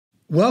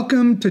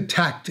Welcome to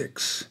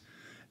Tactics.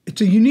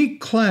 It's a unique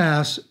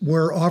class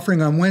we're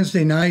offering on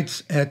Wednesday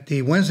nights at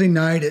the Wednesday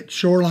night at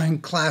Shoreline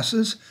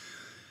classes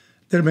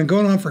that have been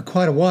going on for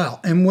quite a while.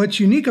 And what's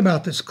unique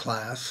about this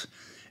class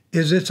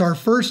is it's our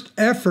first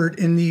effort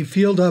in the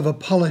field of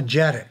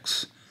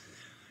apologetics.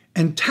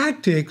 And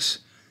Tactics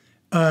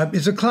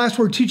is a class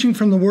we're teaching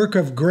from the work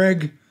of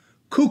Greg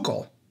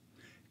Koukl,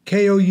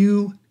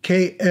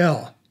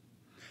 K-O-U-K-L.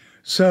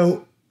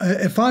 So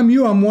if I'm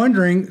you, I'm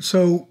wondering,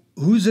 so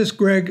who's this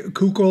Greg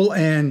Koukl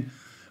and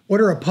what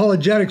are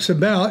apologetics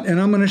about? And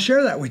I'm going to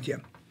share that with you.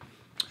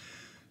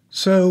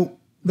 So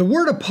the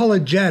word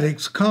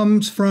apologetics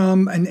comes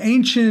from an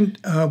ancient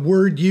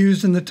word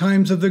used in the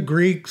times of the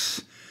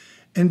Greeks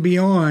and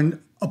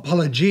beyond,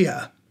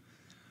 apologia.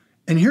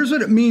 And here's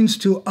what it means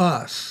to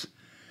us.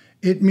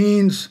 It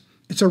means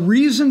it's a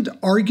reasoned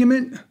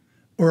argument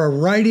or a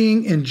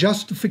writing in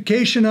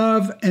justification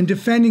of and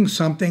defending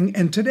something,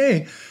 and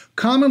today,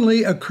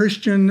 commonly a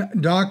Christian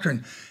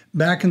doctrine.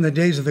 Back in the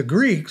days of the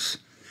Greeks,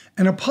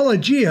 an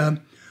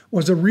apologia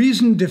was a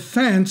reasoned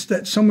defense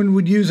that someone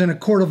would use in a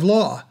court of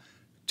law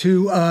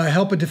to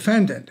help a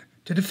defendant,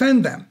 to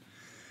defend them.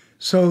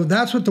 So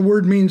that's what the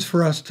word means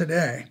for us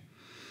today.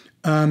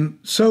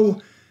 So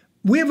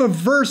we have a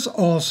verse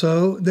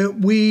also that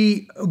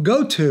we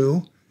go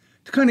to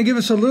kind of give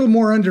us a little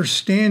more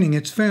understanding.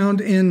 It's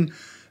found in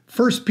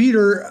 1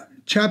 Peter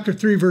chapter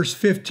 3, verse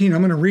 15.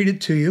 I'm going to read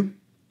it to you.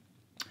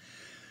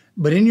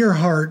 But in your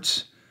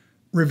hearts,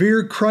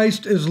 revere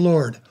Christ as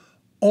Lord.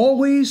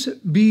 Always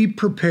be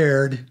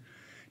prepared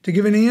to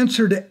give an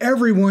answer to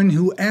everyone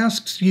who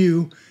asks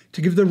you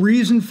to give the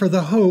reason for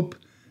the hope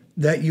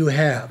that you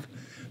have.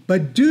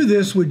 But do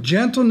this with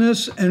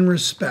gentleness and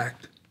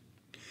respect.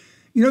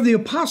 You know, the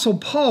Apostle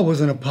Paul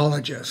was an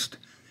apologist.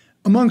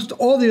 Amongst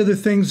all the other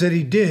things that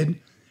he did,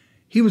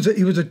 he was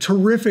a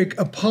terrific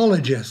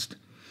apologist.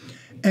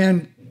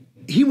 And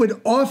he would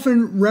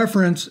often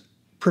reference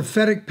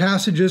prophetic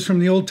passages from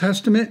the Old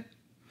Testament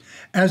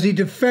as he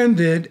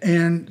defended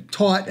and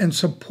taught and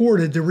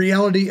supported the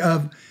reality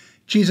of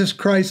Jesus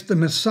Christ, the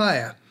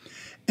Messiah.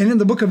 And in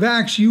the book of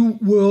Acts, you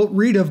will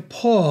read of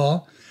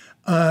Paul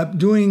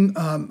doing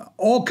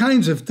all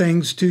kinds of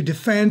things to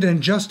defend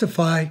and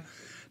justify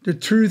the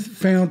truth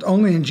found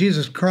only in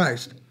Jesus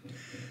Christ.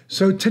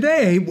 So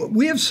today,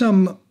 we have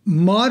some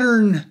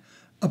modern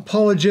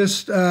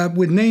apologists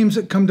with names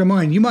that come to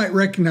mind. You might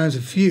recognize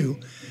a few.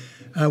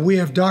 We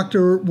have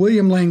Dr.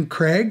 William Lane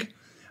Craig,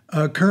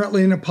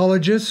 currently an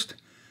apologist.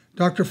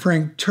 Dr.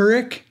 Frank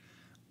Turek,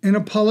 an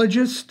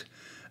apologist.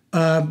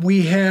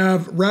 We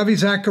have Ravi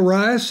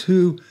Zacharias,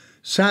 who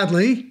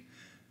sadly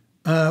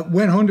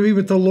went home to be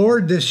with the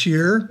Lord this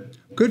year.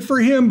 Good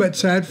for him, but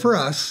sad for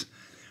us.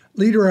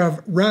 Leader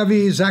of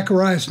Ravi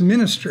Zacharias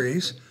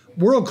Ministries,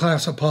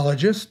 world-class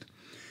apologist.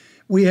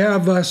 We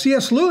have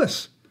C.S.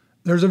 Lewis.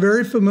 There's a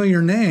very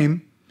familiar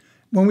name.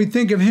 When we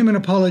think of him in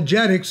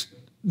apologetics,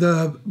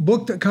 the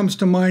book that comes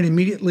to mind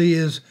immediately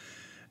is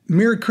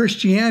Mere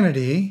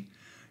Christianity,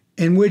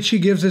 in which he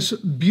gives this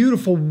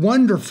beautiful,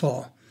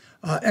 wonderful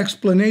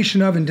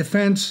explanation of and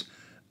defense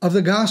of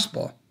the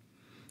gospel.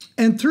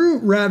 And through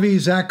Ravi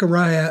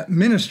Zachariah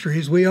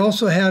Ministries, we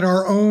also had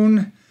our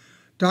own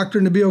Dr.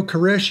 Nabil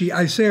Qureshi.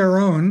 I say our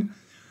own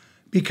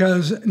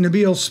because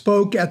Nabil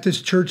spoke at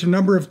this church a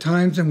number of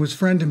times and was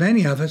friend to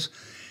many of us.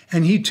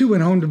 And he too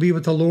went home to be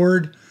with the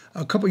Lord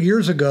a couple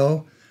years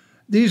ago.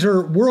 These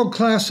are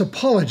world-class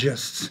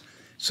apologists.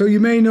 So you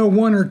may know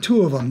one or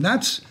two of them.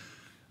 That's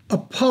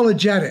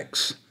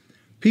apologetics.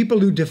 People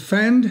who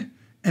defend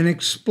and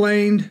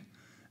explain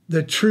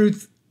the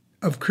truth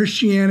of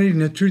Christianity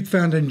and the truth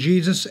found in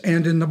Jesus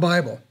and in the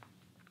Bible.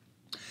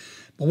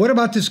 But what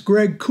about this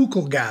Greg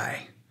Koukl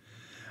guy?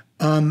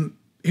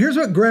 Here's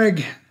what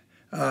Greg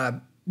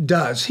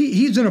does.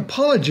 He's an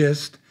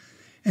apologist,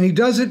 and he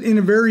does it in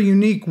a very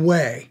unique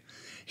way.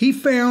 He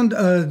found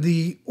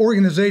the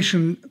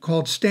organization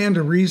called Stand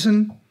to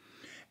Reason,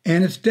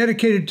 and it's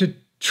dedicated to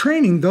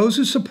training those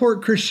who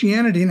support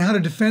Christianity and how to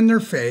defend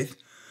their faith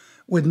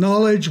with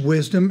knowledge,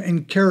 wisdom,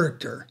 and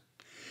character.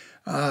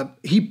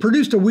 He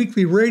produced a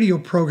weekly radio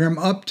program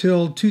up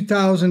till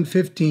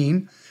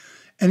 2015,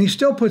 and he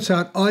still puts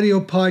out audio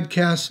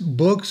podcasts,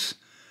 books,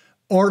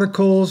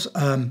 articles,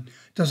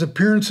 does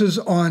appearances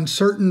on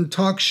certain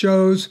talk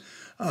shows,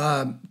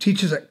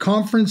 teaches at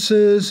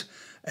conferences,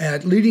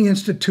 at leading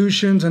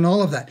institutions, and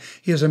all of that.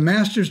 He has a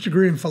master's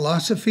degree in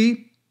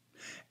philosophy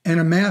and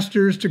a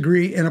master's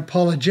degree in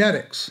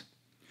apologetics.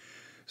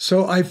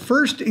 So I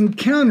first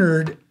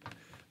encountered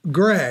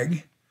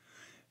Greg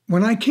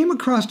when I came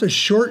across a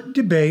short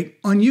debate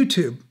on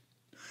YouTube.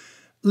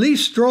 Lee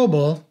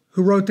Strobel,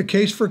 who wrote The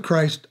Case for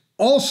Christ,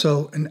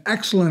 also an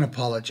excellent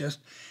apologist,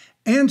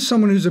 and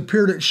someone who's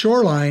appeared at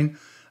Shoreline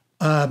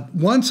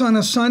once on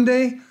a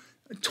Sunday,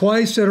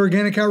 twice at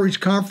organic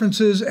outreach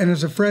conferences, and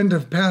as a friend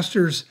of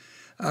Pastor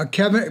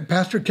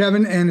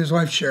Kevin and his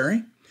wife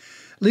Sherry.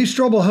 Lee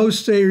Strobel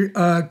hosts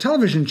a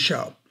television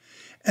show.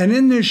 And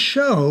in this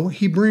show,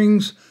 he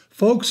brings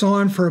folks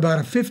on for about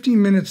a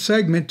 15-minute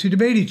segment to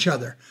debate each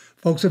other,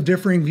 folks of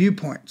differing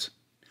viewpoints.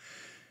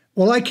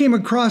 Well, I came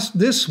across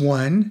this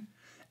one,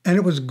 and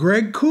it was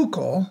Greg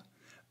Koukl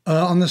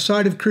on the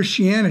side of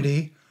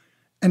Christianity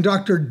and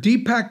Dr.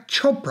 Deepak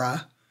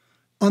Chopra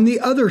on the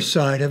other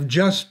side of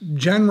just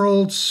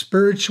general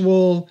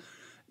spiritual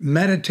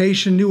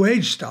meditation, New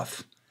Age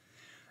stuff.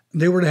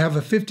 They were to have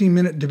a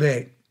 15-minute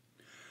debate.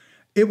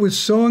 It was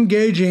so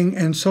engaging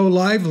and so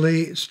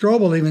lively,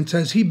 Strobel even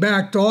says he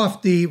backed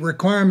off the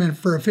requirement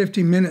for a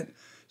 15-minute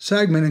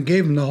segment and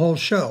gave him the whole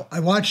show.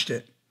 I watched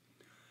it.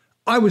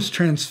 I was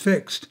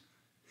transfixed.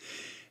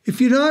 If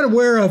you're not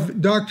aware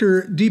of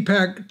Dr.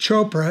 Deepak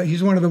Chopra,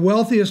 he's one of the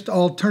wealthiest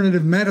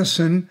alternative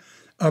medicine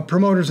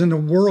promoters in the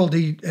world.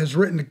 He has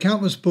written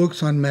countless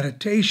books on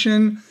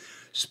meditation,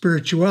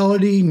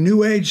 spirituality,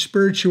 New Age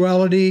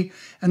spirituality,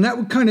 and that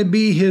would kind of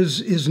be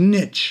his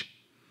niche.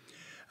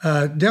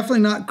 Definitely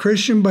not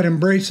Christian, but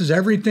embraces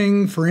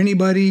everything for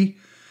anybody.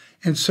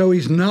 And so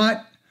he's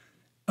not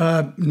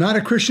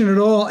a Christian at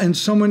all, and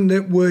someone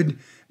that would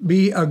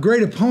be a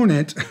great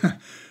opponent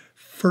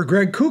for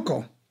Greg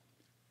Koukl.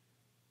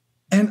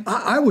 And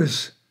I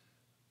was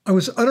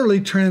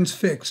utterly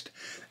transfixed.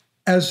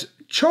 As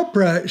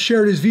Chopra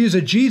shared his views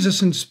of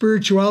Jesus and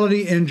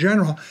spirituality in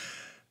general,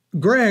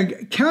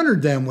 Greg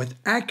countered them with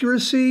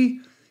accuracy,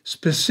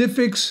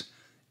 specifics,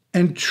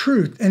 and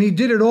truth. And he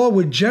did it all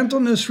with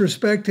gentleness,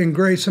 respect, and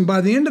grace. And by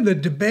the end of the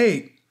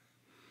debate,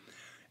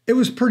 it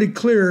was pretty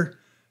clear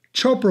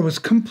Chopra was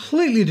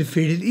completely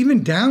defeated,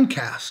 even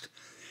downcast.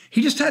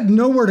 He just had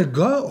nowhere to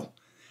go.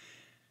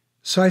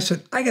 So I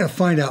said, I got to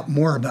find out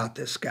more about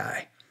this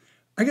guy.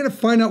 I got to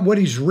find out what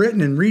he's written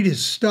and read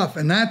his stuff.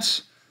 And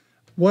that's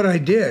what I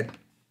did.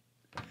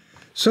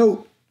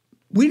 So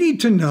we need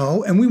to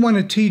know, and we want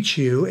to teach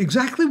you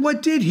exactly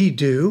what did he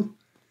do,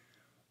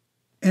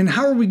 and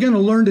how are we going to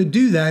learn to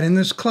do that in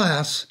this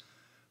class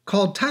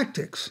called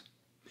Tactics.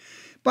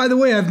 By the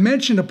way, I've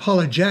mentioned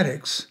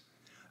apologetics.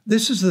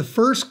 This is the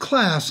first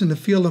class in the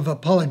field of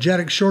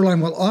apologetics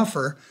Shoreline will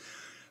offer,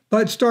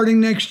 but starting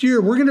next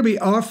year, we're going to be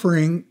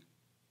offering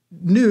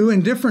new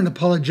and different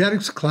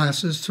apologetics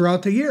classes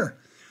throughout the year.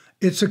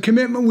 It's a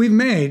commitment we've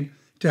made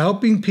to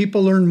helping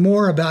people learn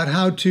more about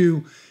how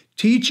to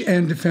teach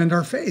and defend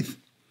our faith.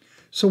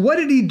 So what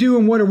did he do,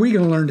 and what are we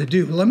going to learn to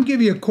do? Let me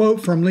give you a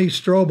quote from Lee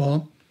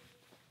Strobel.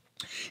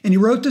 And he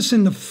wrote this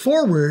in the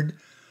foreword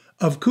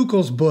of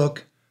Koukl's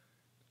book,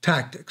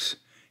 Tactics.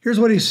 Here's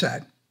what he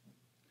said,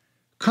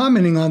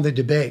 commenting on the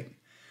debate.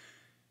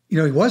 He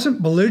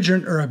wasn't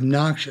belligerent or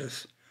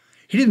obnoxious.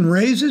 He didn't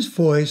raise his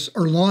voice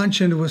or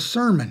launch into a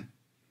sermon.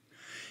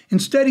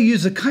 Instead, he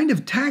used the kind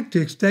of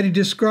tactics that he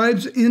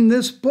describes in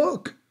this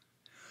book,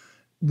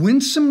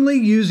 winsomely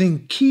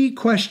using key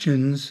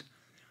questions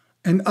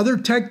and other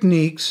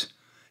techniques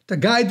to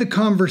guide the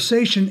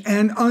conversation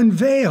and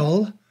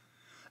unveil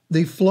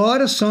the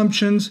flawed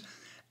assumptions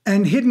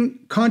and hidden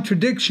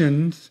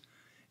contradictions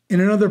in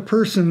another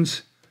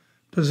person's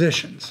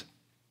positions.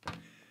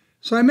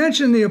 So I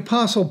mentioned the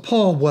Apostle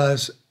Paul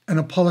was an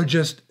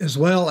apologist as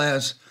well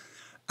as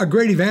a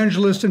great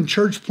evangelist and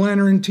church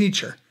planner and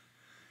teacher.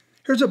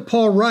 Here's what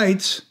Paul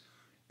writes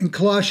in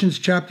Colossians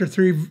chapter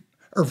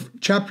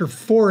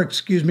 4,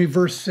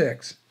 verse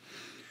 6.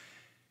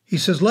 He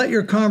says, "Let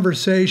your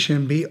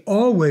conversation be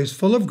always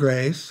full of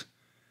grace,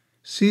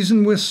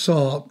 seasoned with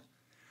salt,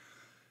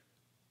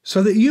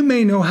 so that you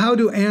may know how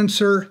to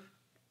answer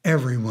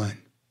everyone."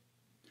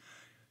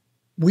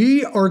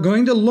 We are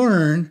going to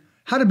learn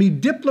how to be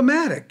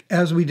diplomatic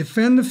as we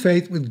defend the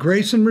faith with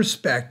grace and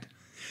respect,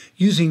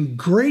 using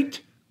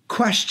great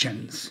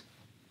questions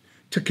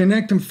to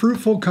connect in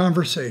fruitful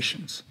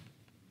conversations.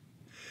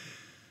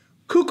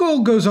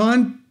 Koukl goes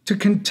on to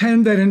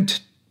contend that in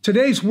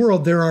today's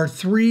world, there are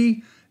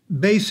three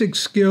basic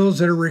skills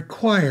that are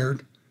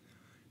required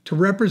to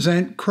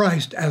represent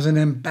Christ as an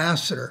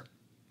ambassador.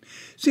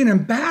 See, an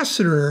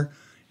ambassador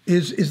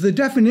is the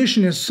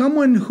definition is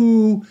someone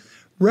who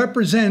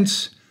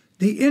represents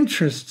the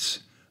interests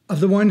of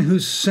the one who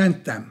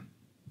sent them.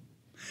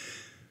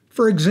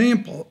 For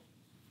example,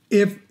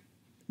 if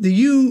the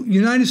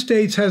United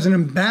States has an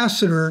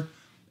ambassador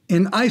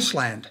in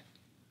Iceland,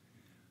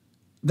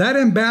 that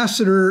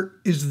ambassador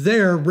is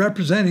there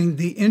representing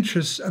the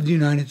interests of the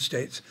United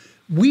States.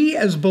 We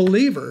as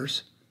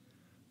believers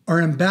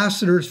are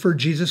ambassadors for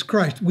Jesus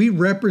Christ. We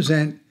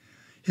represent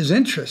his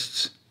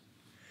interests.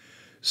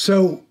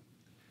 So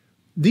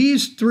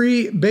these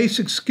three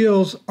basic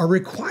skills are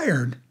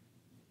required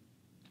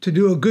to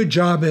do a good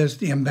job as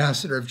the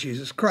ambassador of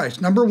Jesus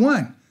Christ. Number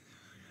one,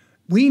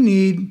 we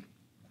need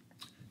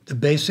the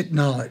basic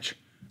knowledge.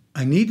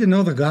 I need to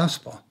know the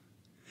gospel.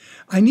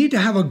 I need to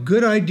have a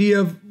good idea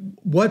of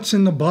what's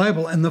in the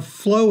Bible and the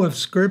flow of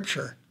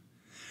Scripture.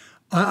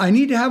 I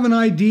need to have an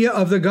idea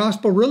of the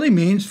gospel really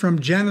means from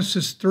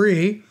Genesis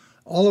 3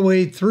 all the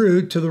way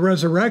through to the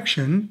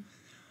resurrection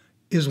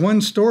is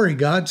one story,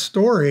 God's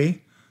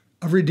story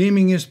of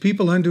redeeming his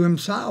people unto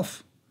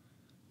himself.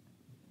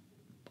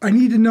 I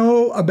need to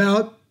know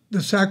about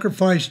the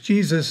sacrifice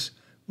Jesus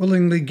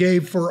willingly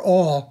gave for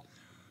all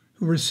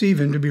who receive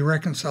him to be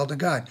reconciled to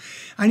God.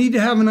 I need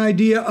to have an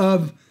idea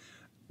of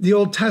the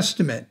Old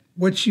Testament,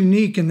 what's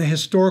unique in the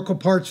historical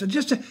parts,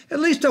 just at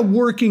least a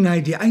working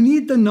idea. I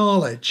need the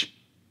knowledge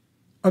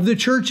of the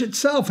church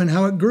itself and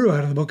how it grew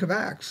out of the book of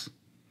Acts.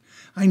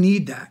 I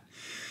need that.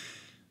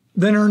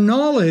 Then our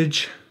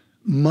knowledge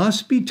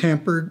must be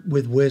tempered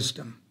with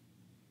wisdom.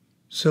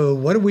 So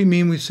what do we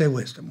mean when we say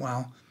wisdom?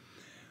 Well,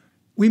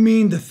 we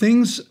mean the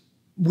things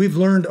we've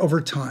learned over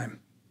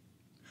time,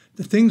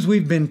 the things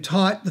we've been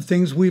taught, the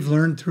things we've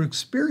learned through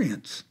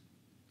experience.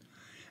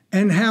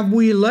 And have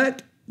we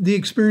let the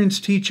experience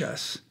teach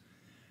us?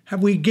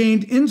 Have we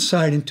gained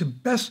insight into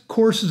best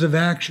courses of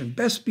action,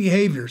 best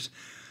behaviors,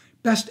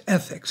 best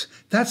ethics?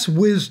 That's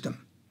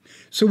wisdom.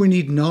 So we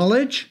need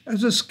knowledge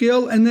as a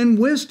skill and then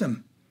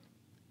wisdom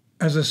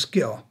as a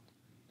skill.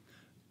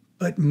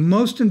 But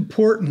most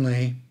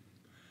importantly,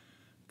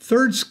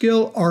 third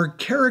skill, our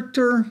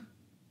character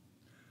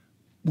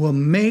will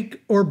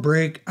make or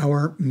break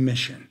our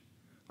mission,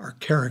 our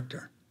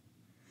character.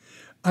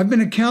 I've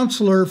been a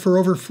counselor for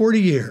over 40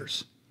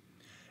 years.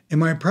 In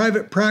my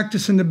private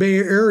practice in the Bay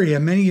Area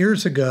many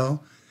years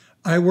ago,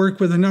 I worked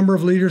with a number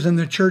of leaders in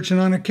the church, and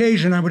on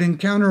occasion I would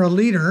encounter a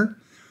leader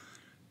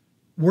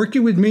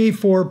working with me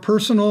for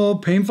personal,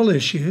 painful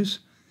issues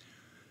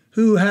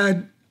who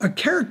had a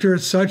character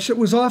as such that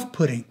was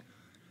off-putting,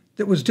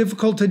 that was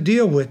difficult to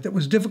deal with, that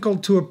was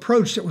difficult to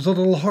approach, that was a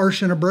little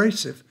harsh and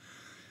abrasive.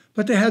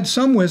 But they had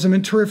some wisdom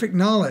and terrific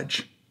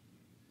knowledge.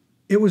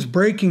 It was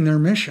breaking their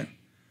mission.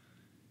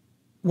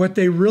 What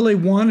they really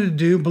wanted to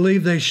do,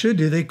 believed they should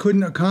do, they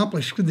couldn't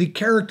accomplish because the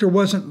character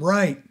wasn't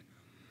right.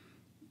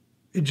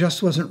 It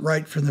just wasn't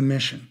right for the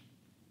mission.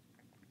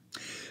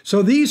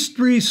 So these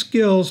three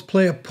skills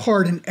play a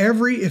part in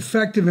every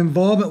effective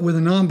involvement with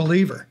a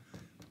non-believer.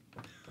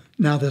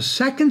 Now the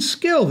second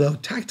skill, though,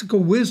 tactical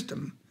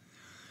wisdom,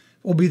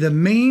 will be the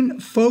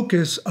main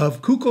focus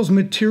of Kukel's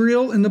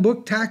material in the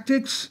book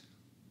Tactics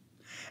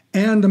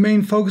and the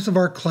main focus of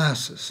our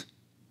classes.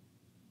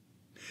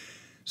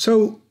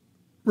 So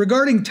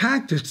regarding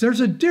tactics, there's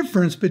a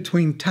difference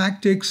between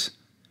tactics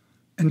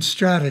and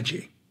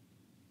strategy.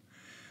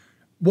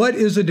 What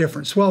is the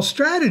difference? Well,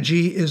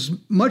 strategy is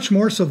much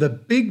more so the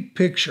big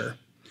picture,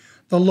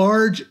 the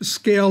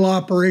large-scale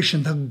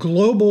operation, the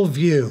global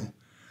view.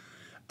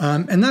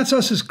 And that's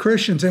us as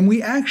Christians. And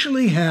we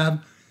actually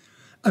have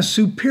a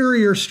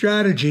superior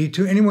strategy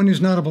to anyone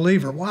who's not a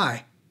believer.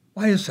 Why?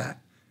 Why is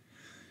that?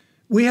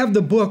 We have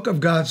the book of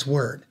God's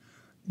Word.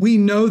 We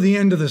know the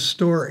end of the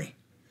story.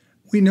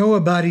 We know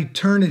about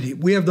eternity.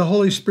 We have the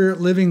Holy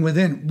Spirit living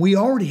within. We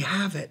already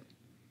have it.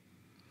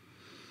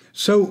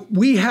 So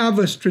we have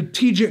a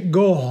strategic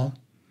goal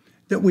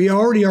that we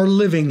already are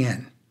living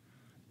in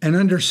and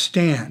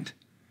understand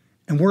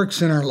and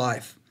works in our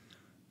life.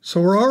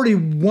 So we're already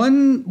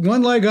one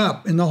leg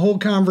up in the whole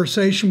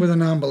conversation with a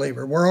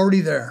non-believer. We're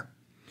already there.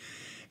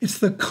 It's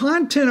the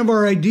content of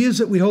our ideas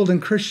that we hold in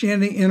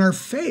Christianity in our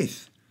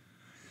faith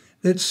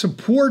that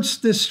supports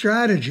this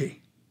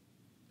strategy.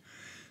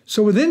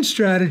 So within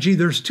strategy,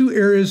 there's two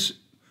areas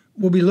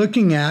we'll be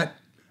looking at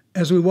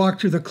as we walk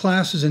through the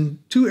classes, and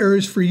two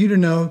areas for you to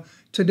know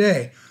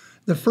today.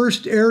 The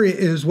first area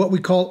is what we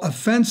call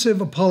offensive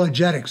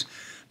apologetics.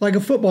 Like a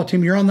football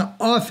team, you're on the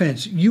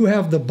offense, you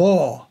have the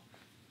ball.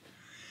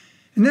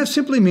 And that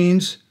simply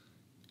means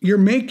you're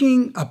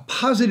making a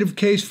positive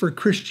case for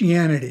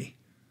Christianity.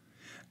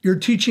 You're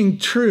teaching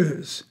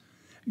truths.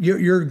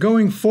 You're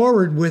going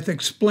forward with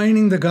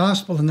explaining the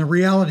gospel and the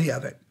reality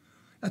of it.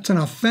 That's an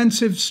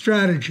offensive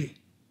strategy.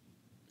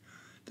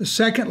 The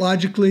second,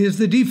 logically, is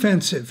the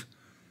defensive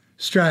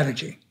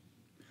strategy.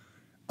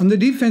 On the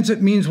defense,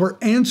 it means we're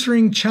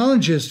answering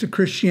challenges to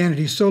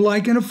Christianity. So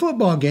like in a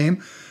football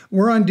game,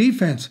 we're on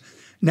defense.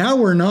 Now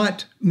we're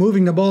not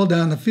moving the ball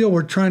down the field.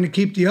 We're trying to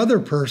keep the other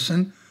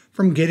person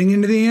from getting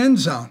into the end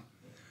zone.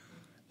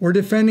 We're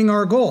defending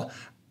our goal.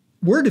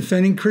 We're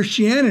defending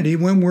Christianity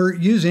when we're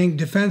using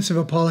defensive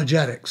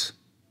apologetics.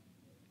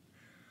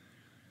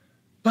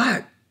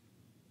 But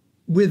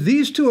with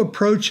these two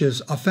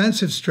approaches,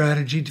 offensive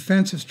strategy,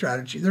 defensive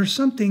strategy, there's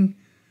something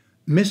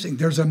missing.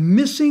 There's a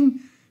missing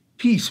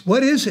piece.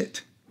 What is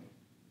it?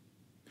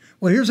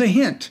 Well, here's a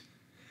hint.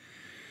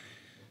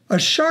 A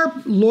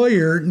sharp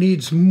lawyer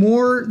needs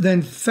more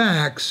than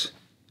facts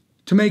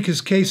to make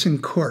his case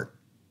in court.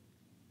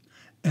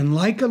 And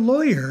like a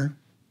lawyer,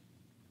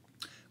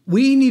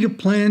 we need a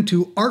plan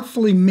to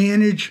artfully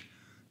manage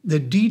the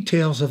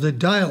details of the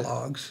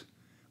dialogues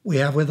we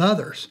have with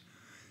others.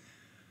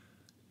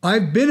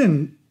 I've been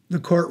in the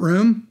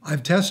courtroom,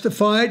 I've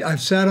testified,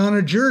 I've sat on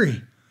a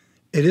jury.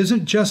 It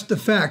isn't just the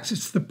facts,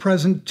 it's the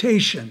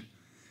presentation,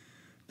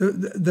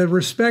 the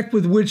respect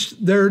with which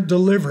they're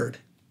delivered,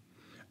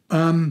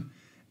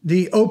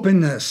 the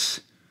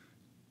openness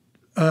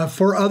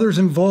for others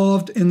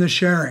involved in the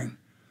sharing.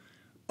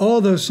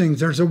 All those things.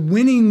 There's a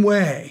winning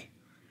way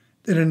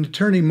that an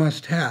attorney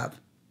must have.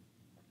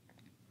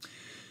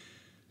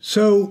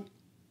 So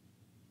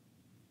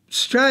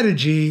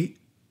strategy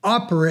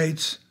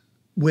operates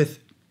with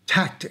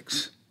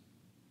tactics.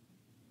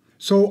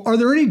 So are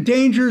there any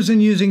dangers in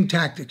using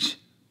tactics?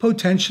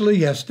 Potentially,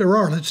 yes, there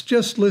are. Let's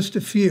just list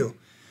a few.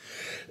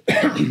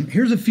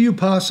 Here's a few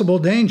possible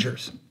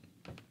dangers.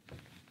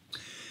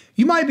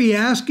 You might be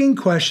asking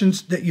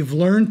questions that you've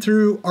learned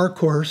through our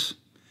course,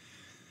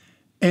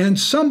 and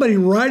somebody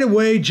right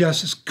away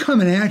just is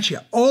coming at you,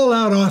 all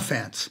out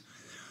offense.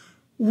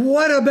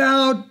 What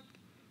about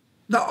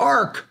the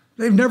ark?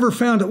 They've never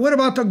found it. What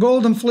about the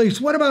golden fleece?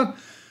 What about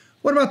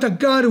the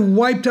God who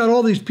wiped out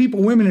all these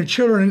people, women and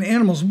children and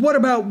animals? What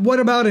about?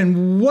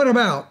 And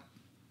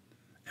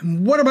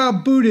what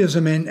about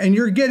Buddhism? And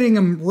you're getting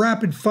them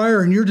rapid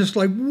fire, and you're just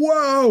like,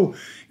 whoa,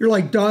 you're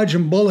like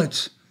dodging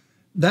bullets.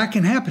 That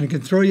can happen. It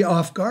can throw you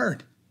off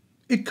guard.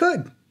 It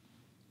could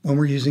when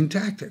we're using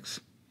tactics.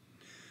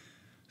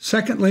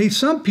 Secondly,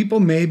 some people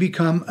may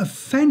become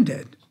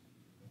offended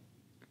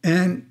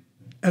and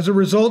as a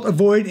result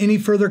avoid any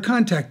further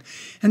contact.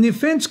 And the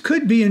offense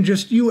could be in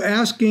just you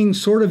asking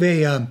sort of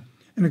an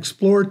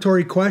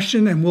exploratory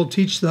question, and we'll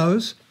teach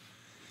those.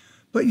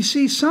 But you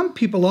see, some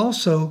people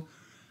also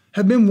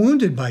have been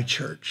wounded by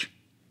church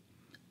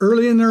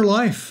early in their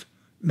life,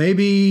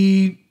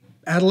 maybe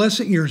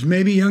adolescent years,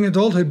 maybe young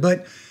adulthood,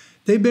 but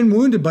they've been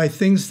wounded by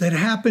things that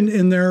happened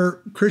in their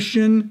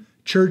Christian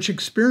church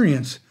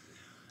experience.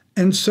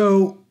 And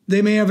so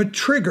they may have a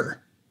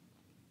trigger,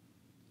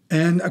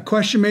 and a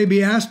question may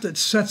be asked that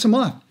sets them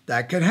off.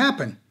 That could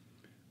happen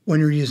when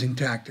you're using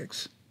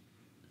tactics.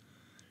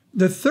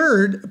 The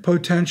third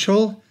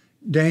potential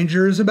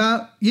danger is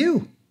about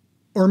you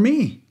or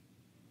me.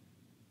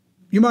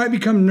 You might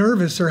become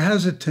nervous or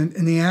hesitant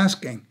in the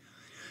asking.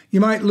 You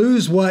might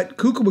lose what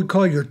Kukul would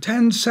call your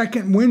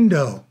 10-second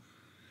window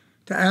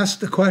to ask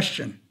the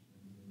question.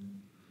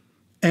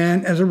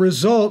 And as a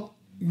result,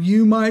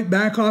 you might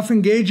back off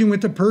engaging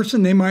with the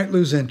person. They might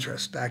lose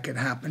interest. That could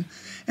happen.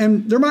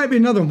 And there might be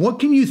another one. What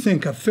can you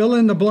think of? Fill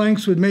in the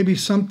blanks with maybe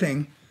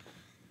something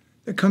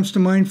that comes to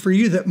mind for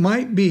you that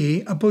might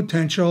be a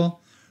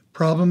potential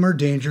problem or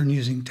danger in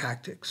using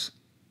tactics.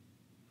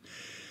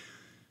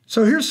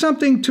 So here's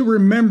something to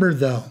remember,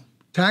 though.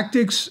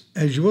 Tactics,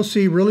 as you will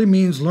see, really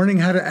means learning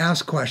how to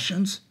ask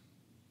questions.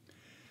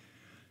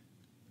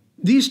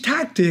 These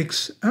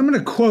tactics, I'm going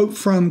to quote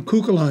from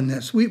Kukul on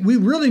this. We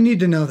really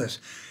need to know this.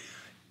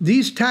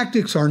 These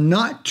tactics are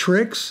not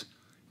tricks.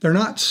 They're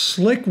not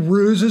slick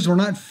ruses. We're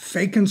not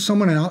faking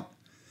someone out.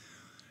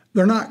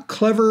 They're not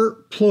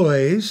clever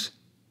ploys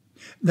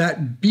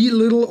that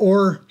belittle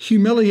or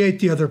humiliate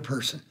the other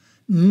person.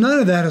 None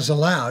of that is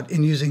allowed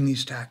in using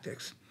these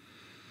tactics.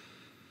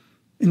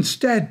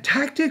 Instead,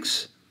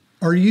 tactics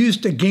are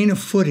used to gain a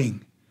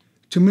footing,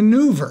 to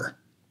maneuver,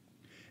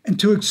 and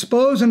to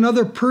expose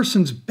another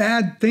person's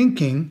bad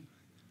thinking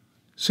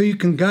so you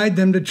can guide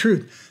them to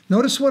truth.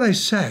 Notice what I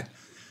said.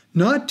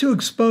 Not to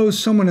expose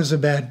someone as a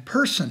bad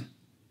person.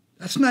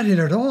 That's not it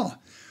at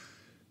all.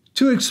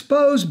 To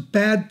expose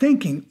bad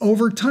thinking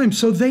over time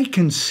so they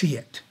can see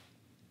it.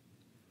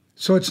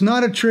 So it's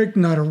not a trick,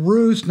 not a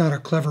ruse, not a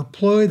clever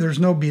ploy. There's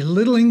no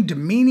belittling,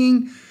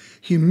 demeaning,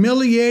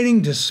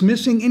 humiliating,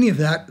 dismissing any of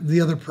that of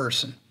the other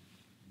person.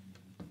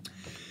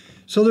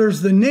 So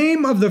there's the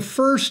name of the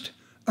first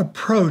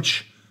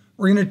approach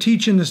we're going to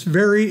teach in this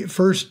very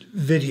first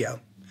video.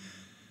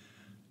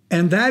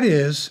 And that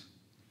is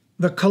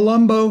the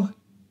Columbo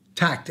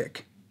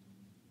tactic.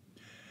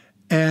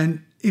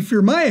 And if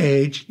you're my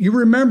age, you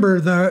remember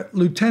the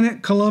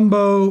Lieutenant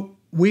Columbo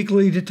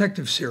weekly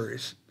detective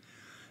series.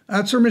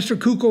 That's where Mr.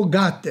 Kukul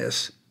got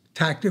this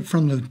tactic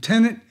from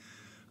Lieutenant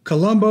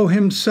Columbo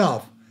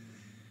himself.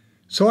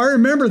 So I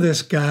remember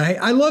this guy.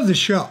 I love the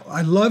show.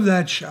 I love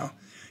that show.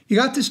 You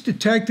got this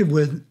detective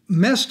with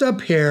messed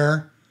up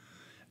hair,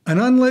 an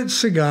unlit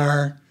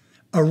cigar,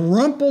 a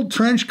rumpled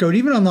trench coat,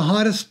 even on the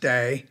hottest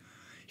day.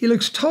 He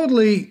looks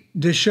totally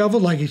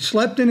disheveled, like he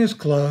slept in his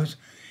clothes,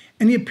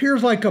 and he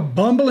appears like a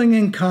bumbling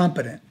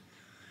incompetent.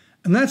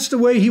 And that's the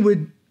way he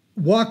would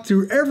walk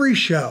through every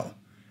show,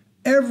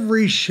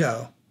 every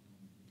show.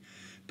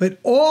 But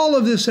all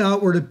of this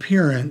outward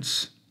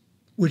appearance,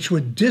 which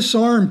would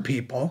disarm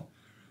people,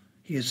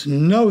 he is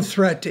no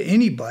threat to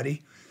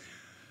anybody,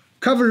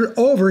 covered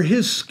over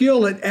his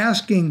skill at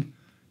asking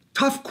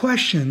tough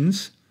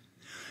questions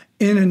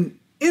in an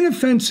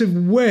inoffensive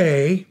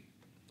way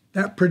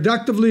that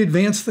productively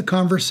advanced the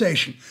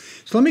conversation.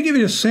 So let me give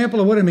you a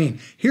sample of what I mean.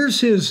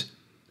 Here's his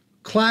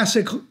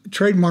classic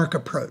trademark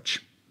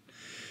approach.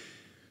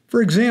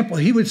 For example,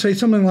 he would say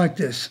something like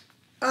this.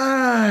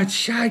 I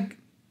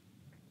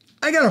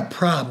got a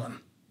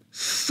problem.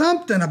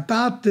 Something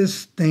about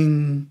this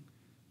thing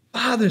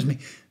bothers me.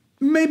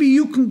 Maybe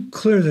you can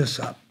clear this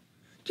up.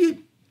 Do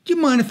you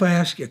mind if I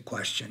ask you a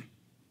question?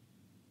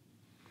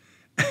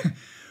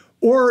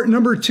 Or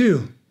number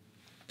two,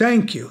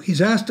 thank you.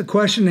 He's asked a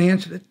question and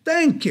answered it.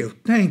 Thank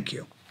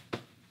you.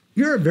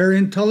 You're a very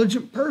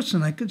intelligent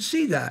person. I could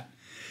see that.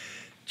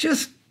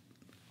 Just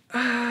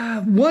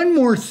one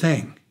more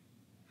thing.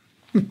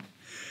 And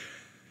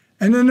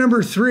then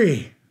number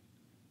three,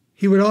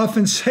 he would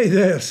often say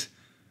this.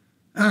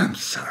 I'm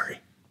sorry.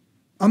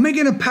 I'm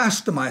making a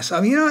pass to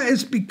myself.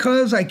 It's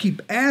because I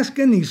keep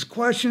asking these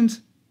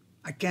questions.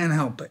 I can't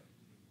help it.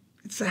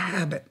 It's a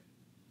habit.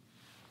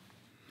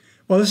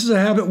 Well, this is a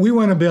habit we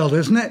want to build,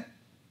 isn't it?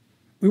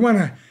 We want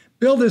to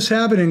build this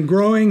habit in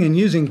growing and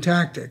using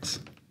tactics.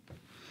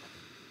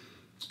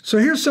 So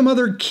here's some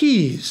other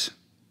keys,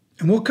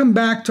 and we'll come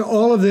back to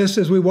all of this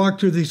as we walk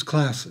through these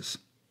classes.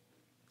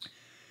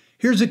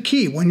 Here's a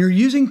key. When you're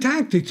using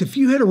tactics, if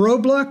you hit a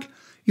roadblock,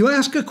 you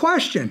ask a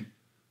question.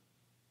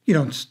 You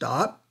don't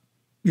stop.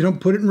 You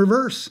don't put it in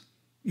reverse.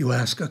 You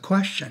ask a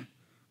question.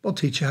 We'll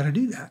teach you how to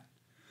do that.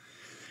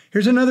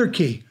 Here's another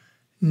key.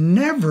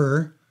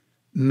 Never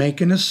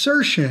make an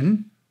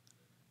assertion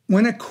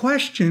when a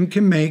question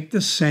can make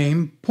the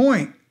same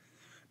point.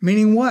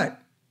 Meaning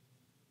what?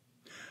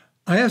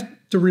 I have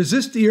to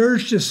resist the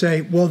urge to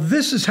say, well,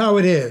 this is how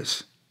it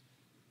is.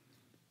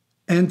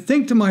 And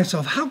think to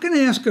myself, how can I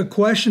ask a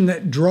question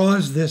that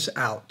draws this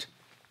out?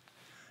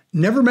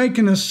 Never make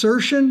an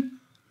assertion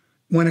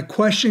when a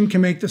question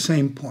can make the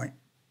same point.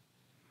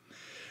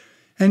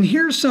 And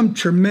here's some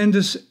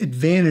tremendous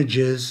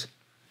advantages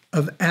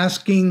of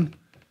asking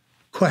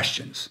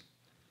questions.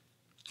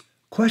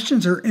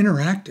 Questions are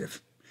interactive.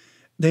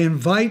 They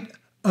invite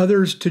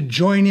others to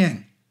join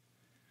in.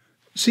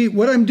 See,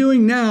 what I'm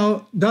doing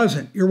now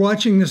doesn't. You're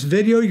watching this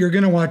video. You're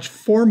going to watch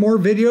 4 more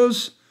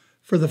videos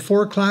for the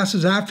 4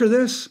 classes after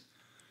this.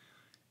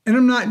 And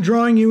I'm not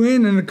drawing you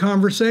in a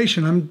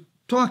conversation. I'm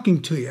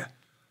talking to you.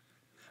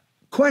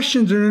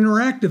 Questions are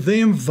interactive. They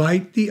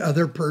invite the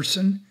other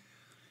person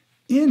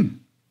in.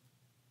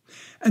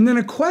 And then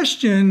a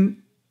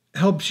question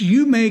helps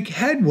you make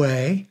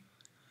headway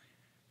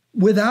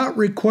without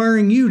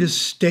requiring you to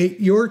state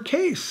your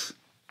case.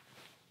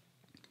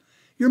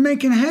 You're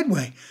making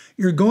headway.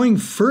 You're going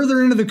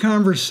further into the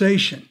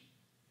conversation,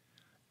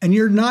 and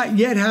you're not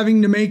yet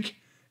having to make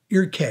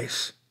your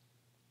case.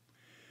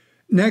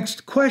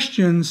 Next,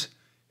 questions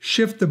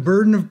shift the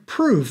burden of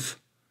proof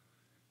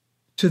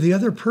to the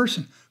other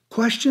person.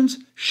 Questions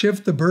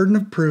shift the burden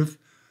of proof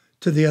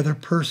to the other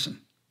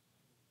person.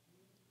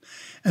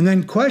 And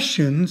then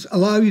questions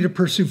allow you to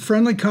pursue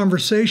friendly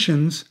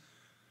conversations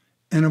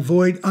and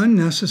avoid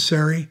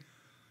unnecessary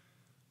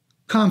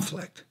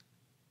conflict.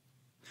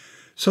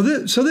 So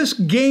this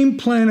game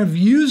plan of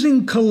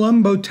using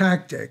Columbo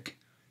tactic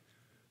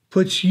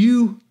puts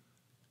you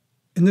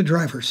in the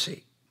driver's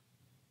seat.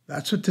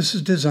 That's what this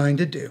is designed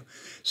to do.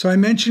 So I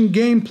mentioned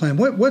game plan.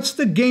 What's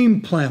the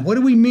game plan? What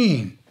do we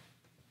mean?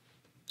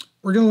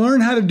 We're going to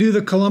learn how to do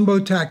the Columbo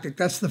tactic.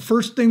 That's the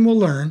first thing we'll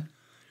learn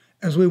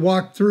as we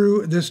walk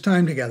through this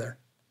time together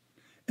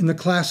in the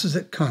classes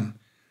that come.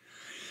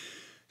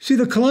 See,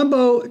 the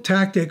Columbo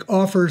tactic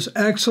offers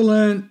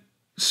excellent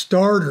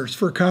starters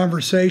for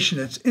conversation.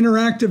 It's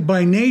interactive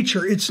by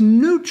nature. It's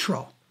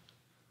neutral.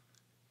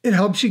 It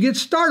helps you get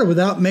started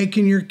without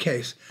making your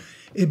case.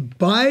 It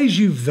buys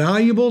you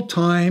valuable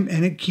time,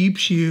 and it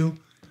keeps you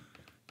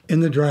in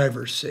the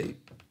driver's seat.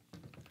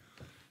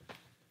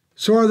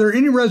 So are there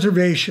any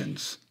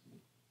reservations?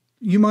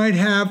 You might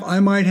have, I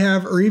might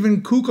have, or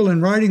even Kukul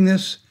in writing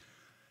this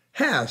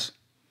has.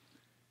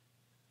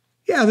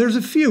 Yeah, there's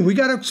a few. We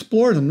got to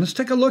explore them. Let's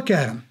take a look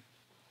at them.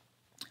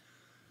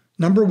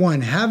 Number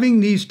 1, having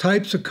these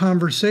types of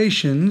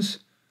conversations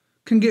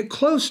can get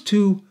close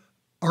to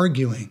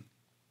arguing.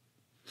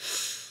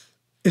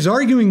 Is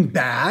arguing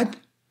bad?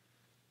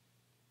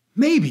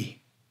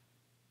 Maybe.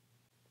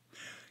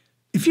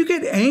 If you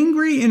get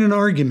angry in an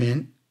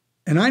argument,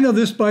 and I know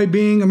this by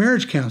being a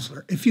marriage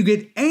counselor, if you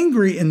get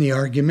angry in the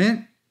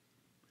argument,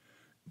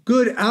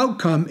 good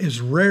outcome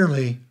is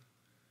rarely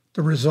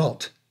the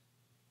result.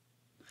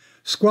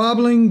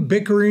 Squabbling,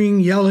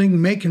 bickering,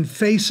 yelling, making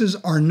faces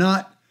are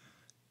not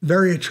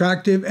very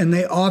attractive, and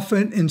they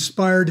often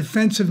inspire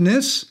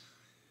defensiveness.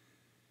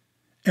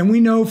 And we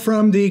know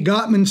from the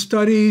Gottman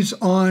studies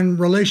on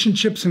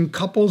relationships and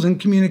couples and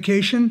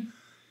communication,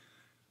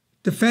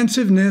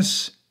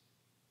 defensiveness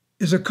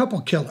is a couple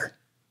killer.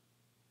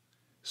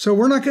 So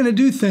we're not going to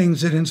do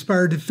things that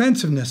inspire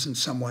defensiveness in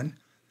someone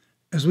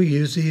as we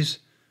use these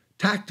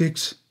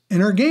tactics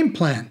in our game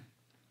plan.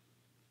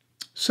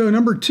 So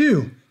number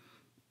 2,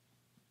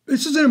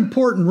 this is an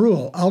important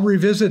rule. I'll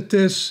revisit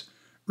this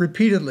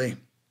repeatedly.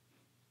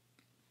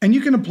 And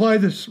you can apply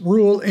this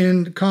rule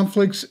in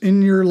conflicts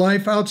in your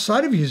life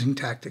outside of using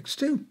tactics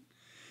too.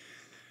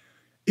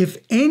 If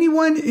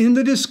anyone in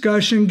the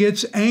discussion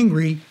gets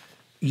angry,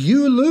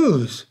 you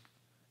lose.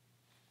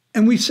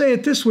 And we say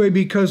it this way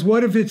because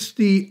what if it's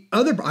the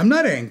other? I'm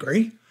not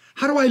angry.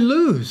 How do I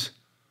lose?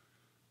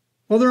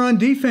 Well, they're on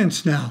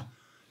defense now.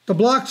 The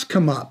blocks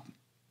come up.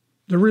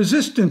 The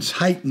resistance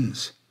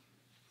heightens.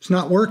 It's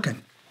not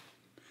working.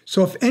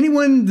 So if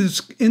anyone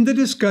in the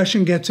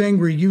discussion gets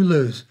angry, you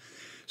lose.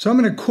 So I'm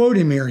going to quote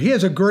him here. He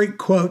has a great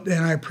quote,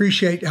 and I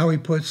appreciate how he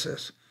puts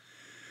this.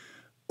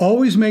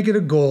 Always make it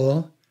a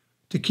goal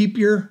to keep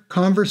your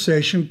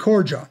conversation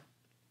cordial.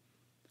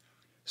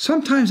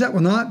 Sometimes that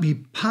will not be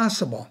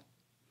possible.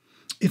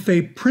 If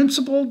a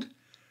principled,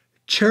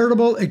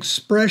 charitable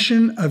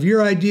expression of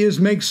your ideas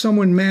makes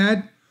someone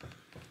mad,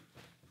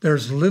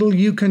 there's little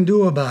you can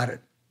do about it.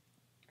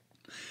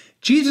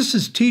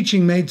 Jesus'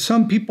 teaching made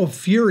some people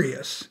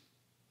furious.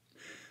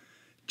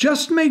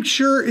 Just make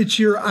sure it's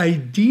your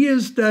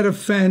ideas that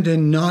offend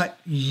and not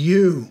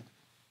you.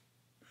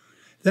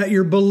 that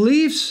your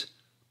beliefs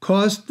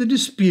caused the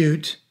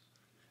dispute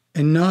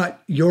and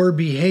not your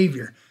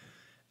behavior.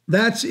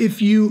 That's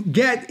if you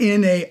get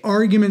in an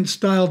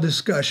argument-style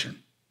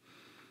discussion.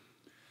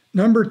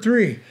 Number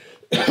 3,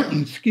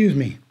 excuse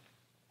me.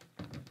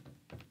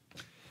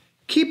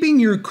 Keeping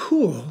your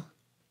cool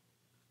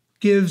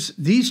gives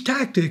these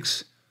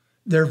tactics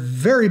their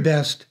very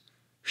best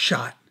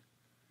shot.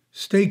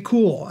 Stay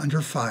cool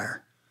under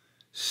fire.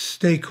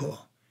 Stay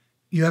cool.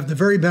 You have the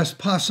very best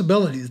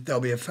possibility that they'll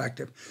be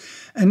effective.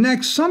 And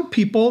next, some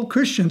people,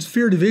 Christians,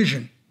 fear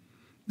division.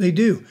 They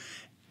do.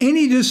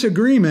 Any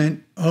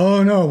disagreement,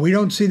 oh no, we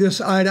don't see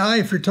this eye to eye.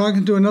 If you're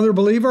talking to another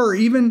believer or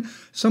even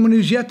someone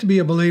who's yet to be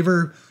a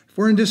believer, if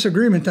we're in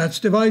disagreement, that's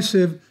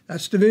divisive,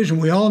 that's division.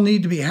 We all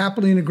need to be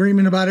happily in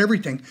agreement about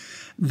everything.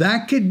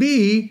 That could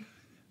be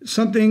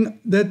something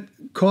that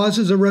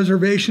causes a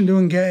reservation to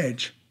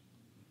engage.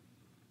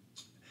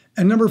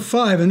 And number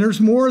 5, and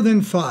there's more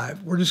than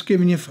 5, we're just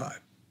giving you 5.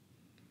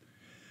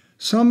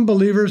 Some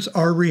believers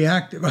are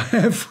reactive. I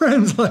have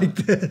friends like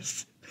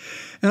this,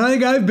 and I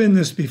think I've been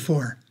this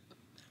before.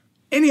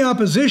 Any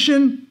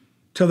opposition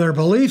to their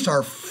beliefs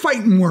are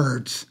fighting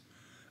words.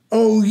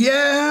 Oh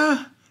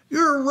yeah,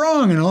 you're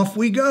wrong, and off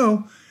we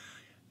go.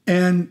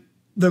 And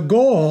the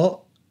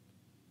goal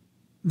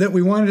that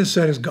we wanted to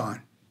set is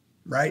gone,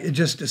 right? It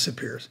just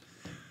disappears.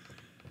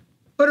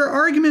 But are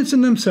arguments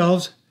in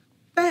themselves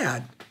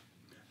bad?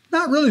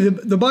 Not really.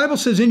 The Bible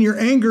says, in your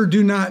anger,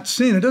 do not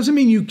sin. It doesn't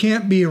mean you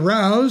can't be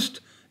aroused,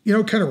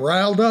 kind of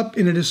riled up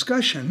in a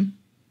discussion,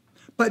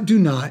 but do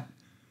not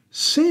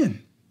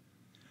sin.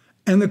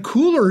 And the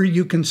cooler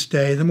you can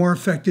stay, the more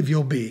effective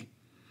you'll be.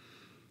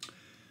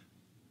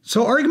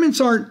 So arguments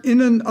aren't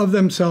in and of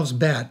themselves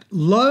bad.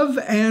 Love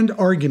and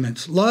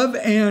arguments, love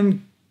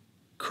and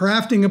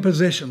crafting a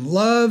position,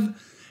 love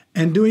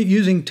and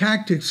using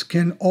tactics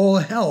can all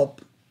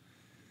help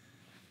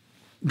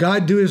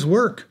God do his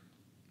work.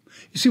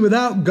 You see,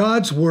 without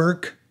God's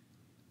work,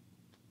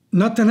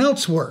 nothing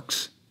else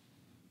works.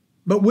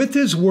 But with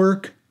his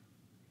work,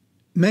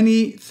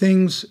 many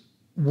things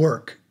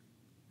work.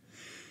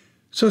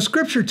 So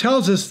Scripture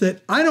tells us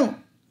that I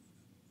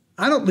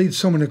don't lead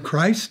someone to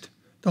Christ.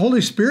 The Holy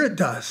Spirit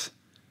does.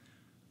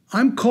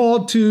 I'm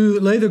called to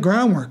lay the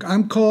groundwork.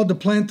 I'm called to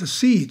plant the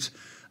seeds.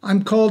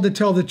 I'm called to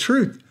tell the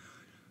truth.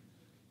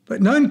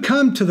 But none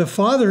come to the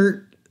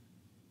Father,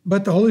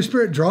 but the Holy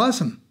Spirit draws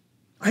them.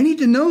 I need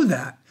to know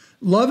that.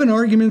 Love and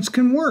arguments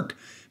can work.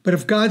 But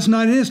if God's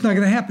not in it, it's not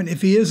going to happen.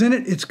 If he is in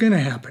it, it's going to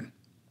happen.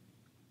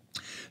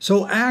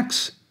 So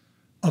acts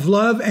of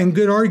love and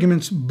good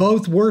arguments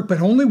both work,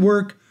 but only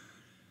work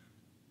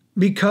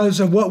because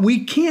of what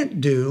we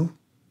can't do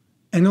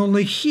and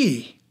only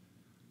he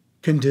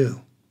can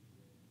do.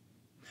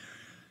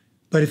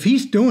 But if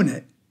he's doing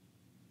it,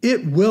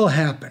 it will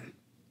happen.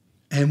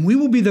 And we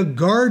will be the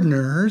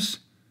gardeners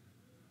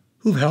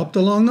who've helped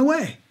along the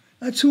way.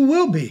 That's who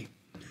we'll be.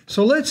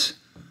 So let's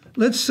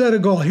set a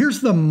goal.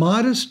 Here's the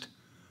modest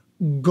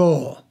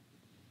goal.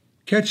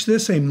 Catch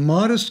this, a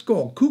modest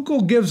goal.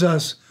 Kukul gives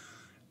us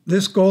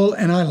this goal,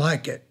 and I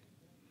like it.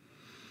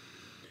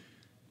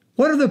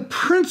 What are the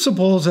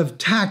principles of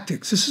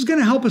tactics? This is going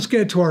to help us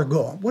get to our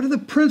goal. What are the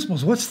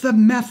principles? What's the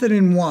method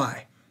and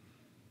why?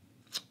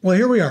 Well,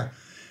 here we are.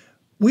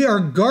 We are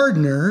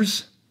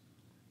gardeners,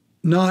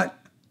 not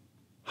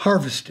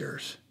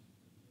harvesters.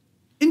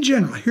 In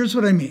general, here's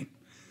what I mean.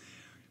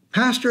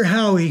 Pastor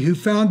Howie, who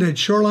founded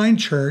Shoreline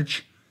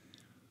Church,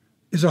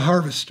 is a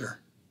harvester.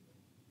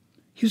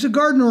 He's a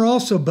gardener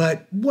also,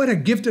 but what a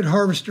gifted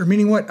harvester,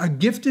 meaning what? A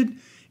gifted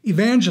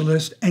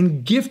evangelist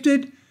and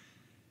gifted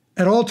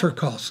at altar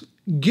calls,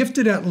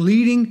 gifted at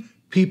leading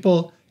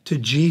people to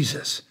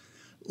Jesus.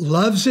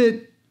 Loves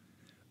it,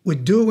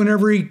 would do it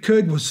whenever he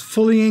could, was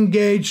fully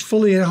engaged,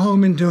 fully at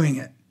home in doing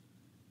it.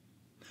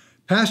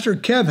 Pastor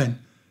Kevin,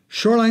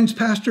 Shoreline's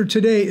pastor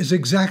today, is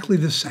exactly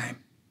the same.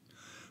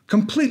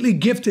 Completely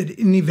gifted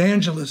in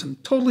evangelism,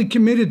 totally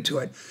committed to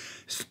it.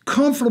 Is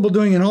comfortable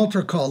doing an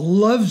altar call,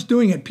 loves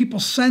doing it. People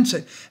sense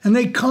it, and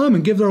they come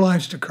and give their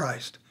lives to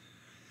Christ.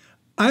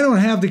 I don't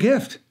have the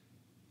gift.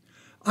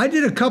 I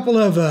did a couple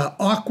of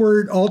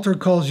awkward altar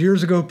calls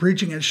years ago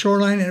preaching at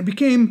Shoreline, and it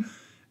became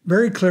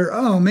very clear,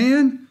 oh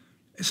man,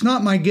 it's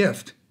not my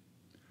gift.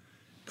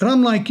 But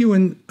I'm like you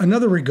in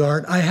another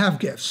regard, I have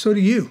gifts. So do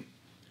you.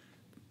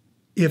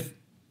 If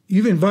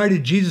you've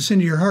invited Jesus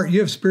into your heart, you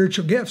have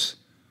spiritual gifts.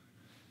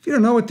 If you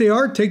don't know what they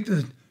are, take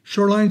the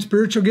Shoreline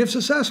Spiritual Gifts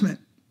Assessment.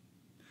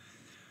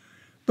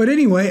 But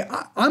anyway,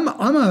 I'm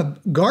a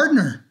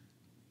gardener.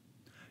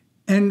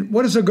 And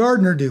what does a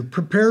gardener do?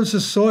 Prepares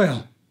the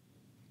soil,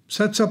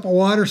 sets up a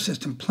water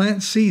system,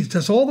 plants seeds,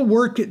 does all the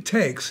work it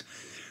takes.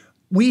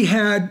 We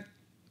had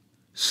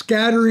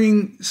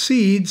scattering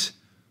seeds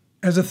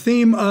as a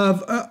theme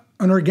of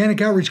an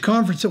organic outreach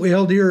conference that we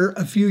held here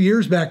a few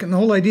years back. And the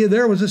whole idea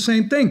there was the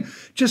same thing.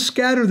 Just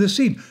scatter the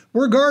seed.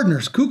 We're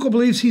gardeners. Kukul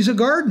believes he's a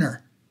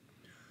gardener,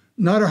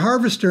 not a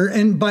harvester.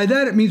 And by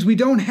that, it means we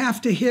don't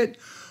have to hit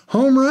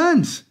home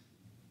runs.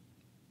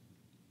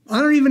 I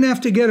don't even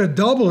have to get a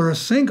double or a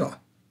single.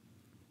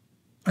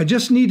 I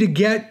just need to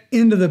get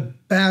into the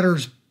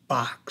batter's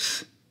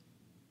box.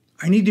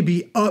 I need to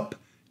be up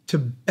to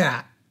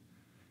bat.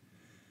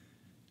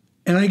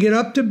 And I get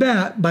up to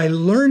bat by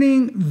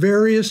learning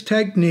various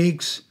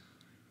techniques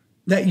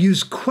that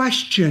use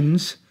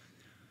questions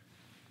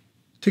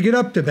to get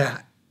up to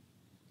bat.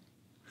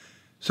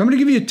 So I'm going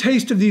to give you a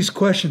taste of these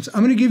questions.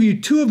 I'm going to give you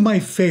two of my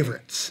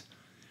favorites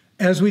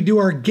as we do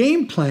our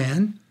game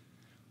plan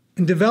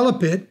and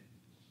develop it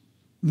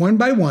one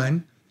by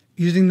one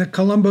using the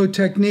Columbo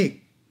technique.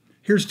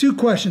 Here's two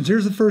questions.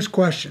 Here's the first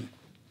question.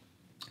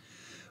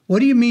 What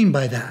do you mean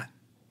by that?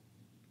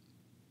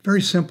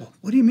 Very simple.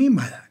 What do you mean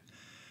by that?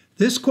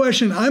 This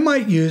question I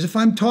might use if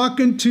I'm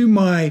talking to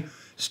my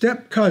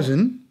step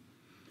cousin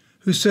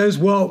who says,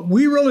 well,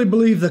 we really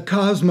believe the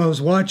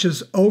cosmos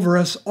watches over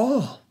us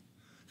all.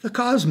 The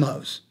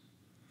cosmos.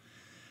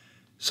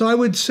 So I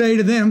would say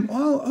to them,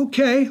 oh,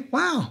 okay,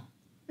 wow,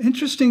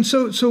 interesting.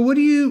 So what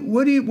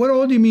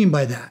all do you mean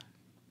by that?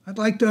 I'd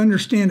like to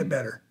understand it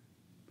better.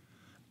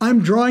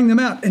 I'm drawing them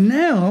out. And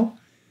now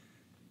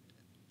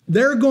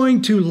they're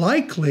going to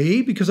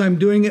likely, because I'm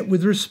doing it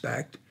with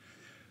respect,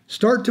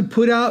 start to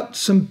put out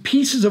some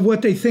pieces of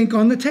what they think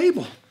on the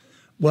table.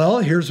 Well,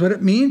 here's what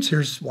it means.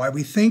 Here's why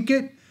we think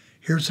it.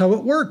 Here's how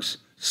it works.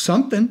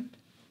 Something.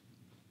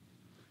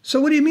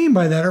 So what do you mean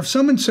by that? Or if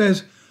someone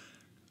says,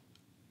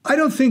 I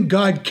don't think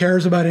God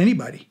cares about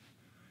anybody,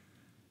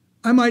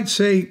 I might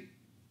say,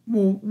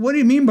 well, what do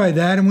you mean by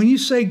that? And when you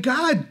say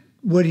God,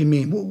 what do you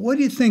mean? What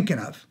are you thinking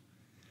of?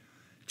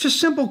 Just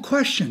simple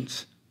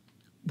questions.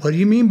 What do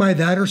you mean by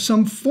that? Or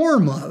some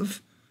form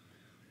of,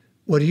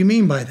 what do you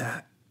mean by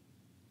that?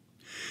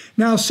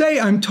 Now, say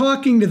I'm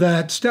talking to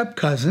that step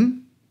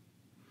cousin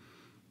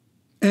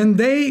and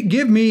they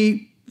give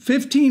me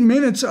 15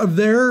 minutes of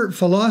their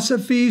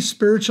philosophy,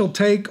 spiritual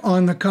take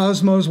on the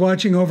cosmos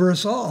watching over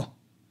us all.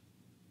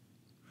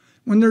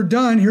 When they're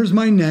done, here's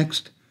my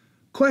next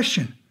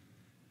question.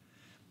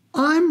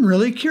 I'm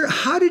really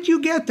curious. How did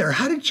you get there?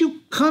 How did you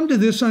come to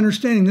this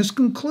understanding, this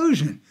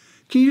conclusion?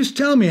 Can you just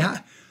tell me,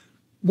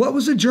 what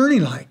was the journey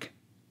like?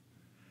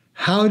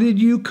 How did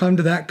you come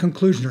to that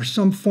conclusion or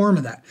some form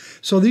of that?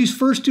 So these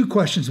first two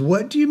questions,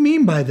 what do you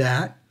mean by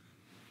that?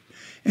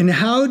 And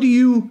how do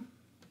you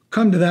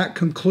come to that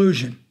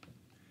conclusion?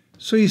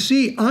 So you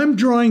see, I'm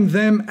drawing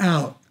them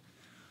out.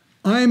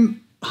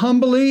 I'm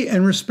humbly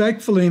and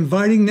respectfully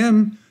inviting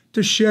them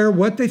to share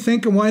what they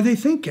think and why they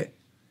think it.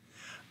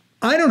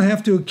 I don't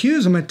have to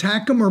accuse them,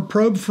 attack them, or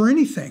probe for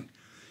anything.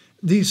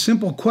 These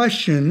simple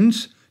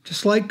questions,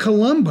 just like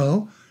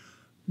Columbo,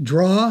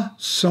 draw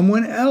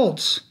someone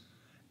else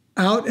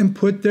out and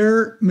put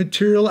their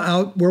material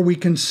out where we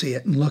can see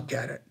it and look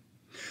at it.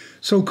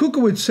 So Kuka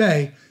would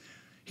say,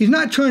 he's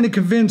not trying to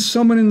convince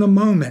someone in the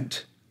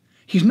moment.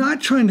 He's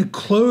not trying to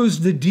close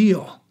the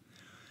deal.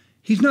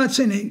 He's not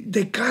saying, hey,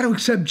 they got to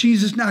accept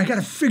Jesus now. I got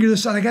to figure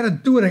this out. I got to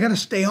do it. I got to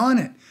stay on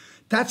it.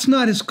 That's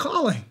not his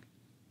calling.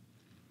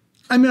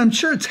 I mean, I'm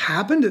sure it's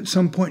happened at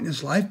some point in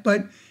his life,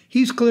 but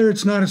he's clear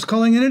it's not his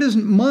calling, and it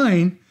isn't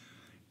mine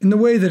in the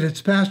way that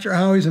it's Pastor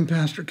Howie's and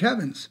Pastor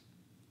Kevin's.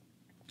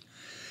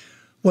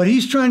 What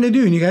he's trying to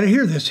do, and you got to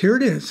hear this, here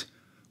it is.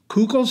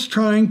 Kukel's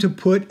trying to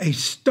put a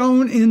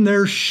stone in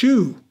their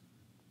shoe.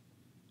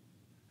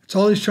 That's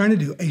all he's trying to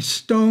do, a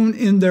stone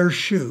in their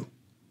shoe.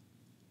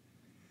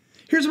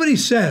 Here's what he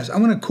says. I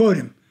want to quote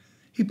him.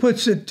 He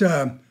puts it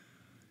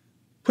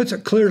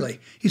clearly.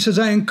 He says,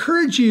 I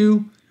encourage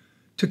you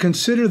to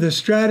consider the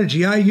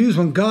strategy I use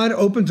when God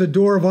opens a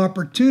door of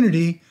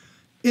opportunity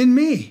in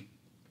me.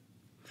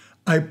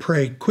 I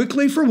pray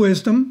quickly for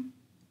wisdom,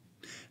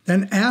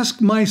 then ask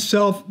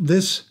myself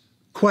this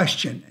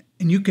question.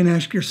 And you can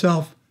ask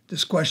yourself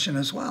this question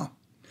as well.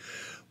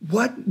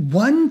 What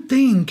one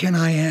thing can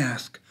I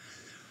ask?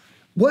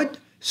 What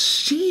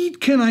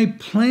seed can I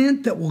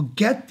plant that will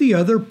get the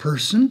other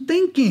person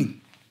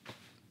thinking?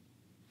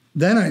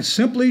 Then I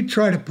simply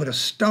try to put a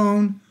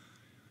stone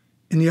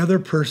in the other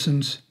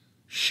person's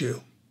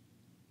shoe.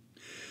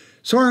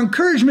 So our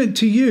encouragement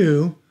to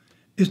you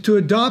is to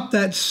adopt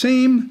that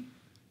same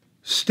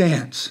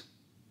stance.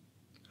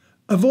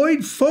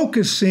 Avoid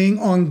focusing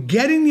on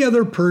getting the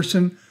other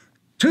person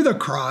to the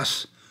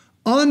cross,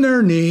 on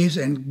their knees,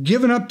 and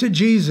giving up to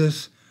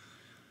Jesus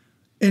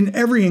in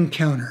every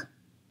encounter.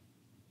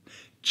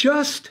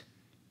 Just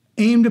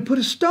aim to put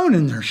a stone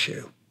in their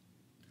shoe.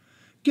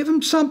 Give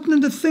them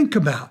something to think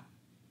about.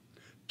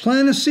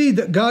 Plant a seed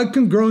that God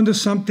can grow into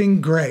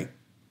something great.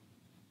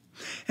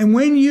 And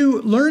when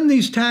you learn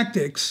these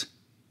tactics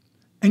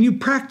and you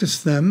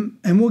practice them,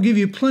 and we'll give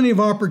you plenty of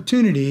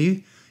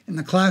opportunity in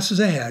the classes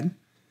ahead,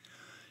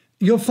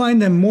 you'll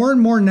find them more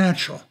and more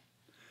natural,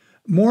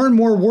 more and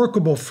more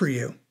workable for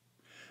you.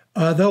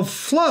 They'll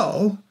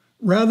flow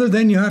rather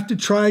than you have to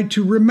try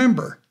to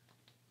remember.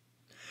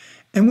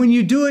 And when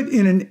you do it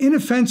in an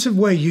inoffensive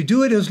way, you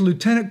do it as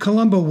Lieutenant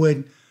Columbo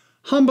would,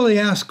 humbly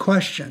ask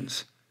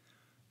questions,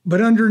 but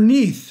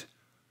underneath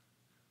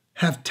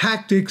have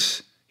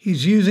tactics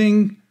he's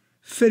using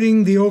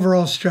fitting the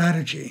overall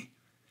strategy.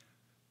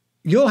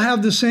 You'll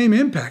have the same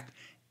impact.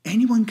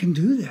 Anyone can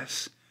do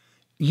this.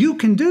 You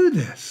can do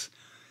this.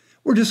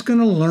 We're just going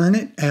to learn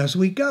it as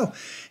we go.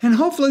 And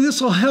hopefully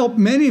this will help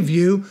many of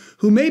you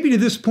who maybe to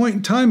this point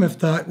in time have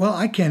thought, well,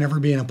 I can't ever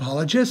be an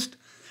apologist.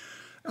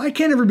 I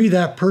can't ever be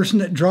that person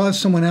that draws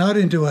someone out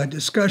into a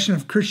discussion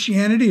of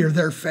Christianity or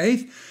their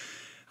faith.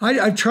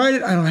 I've tried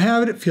it. I don't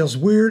have it. It feels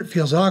weird. It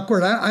feels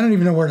awkward. I don't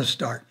even know where to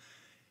start.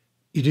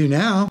 You do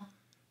now.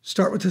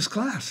 Start with this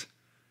class.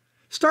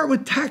 Start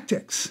with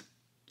tactics.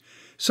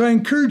 So I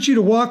encourage you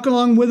to walk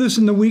along with us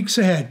in the weeks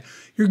ahead.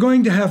 You're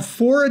going to have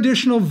 4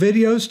 additional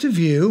videos to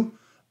view,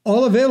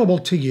 all available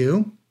to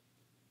you.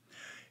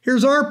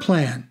 Here's our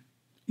plan.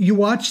 You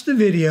watch the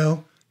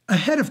video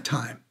ahead of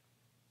time.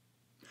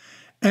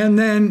 And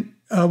then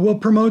we'll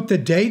promote the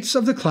dates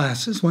of the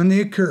classes when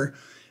they occur.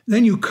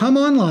 Then you come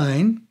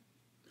online,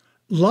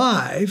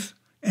 live,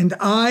 and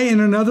I and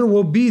another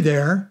will be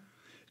there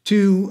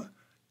to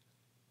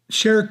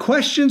share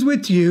questions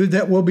with you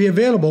that will be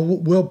available.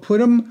 We'll put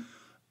them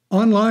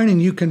online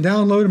and you can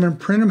download them and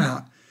print them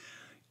out.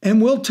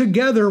 And we'll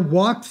together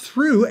walk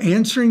through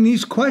answering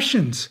these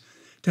questions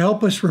to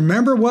help us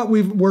remember what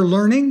we're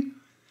learning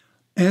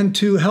and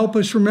to help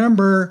us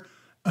remember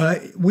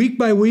week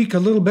by week a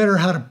little better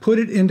how to put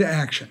it into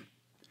action.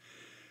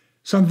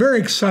 So I'm very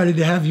excited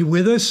to have you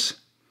with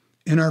us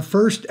in our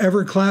first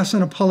ever class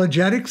on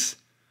apologetics.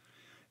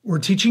 We're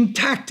teaching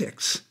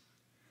tactics.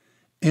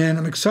 And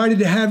I'm excited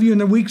to have you in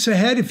the weeks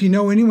ahead. If you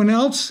know anyone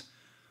else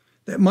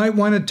that might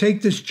want to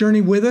take this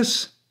journey with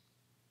us,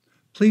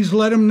 please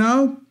let them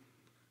know.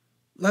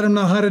 Let them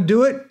know how to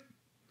do it.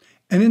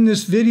 And in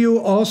this video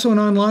also and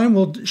online,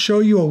 we'll show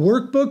you a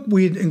workbook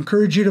we'd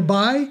encourage you to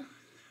buy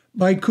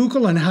by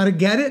Kukul and how to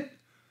get it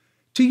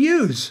to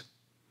use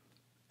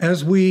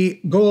as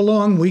we go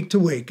along week to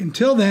week.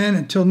 Until then,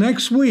 until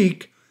next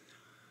week,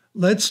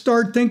 let's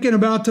start thinking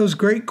about those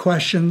great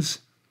questions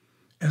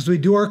as we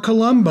do our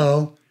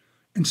Columbo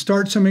and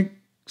start some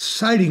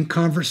exciting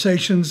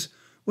conversations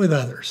with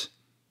others.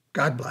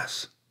 God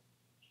bless.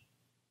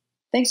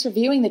 Thanks for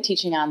viewing the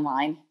teaching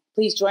online.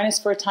 Please join us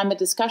for a time of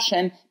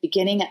discussion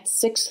beginning at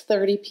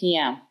 6:30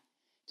 p.m.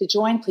 To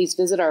join, please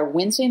visit our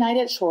Wednesday night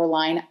at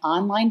Shoreline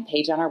online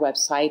page on our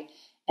website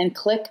and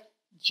click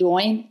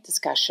Join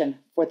Discussion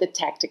for the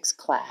Tactics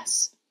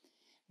class.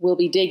 We'll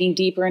be digging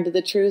deeper into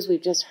the truths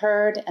we've just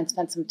heard and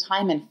spend some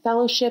time in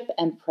fellowship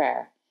and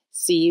prayer.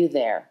 See you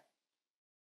there.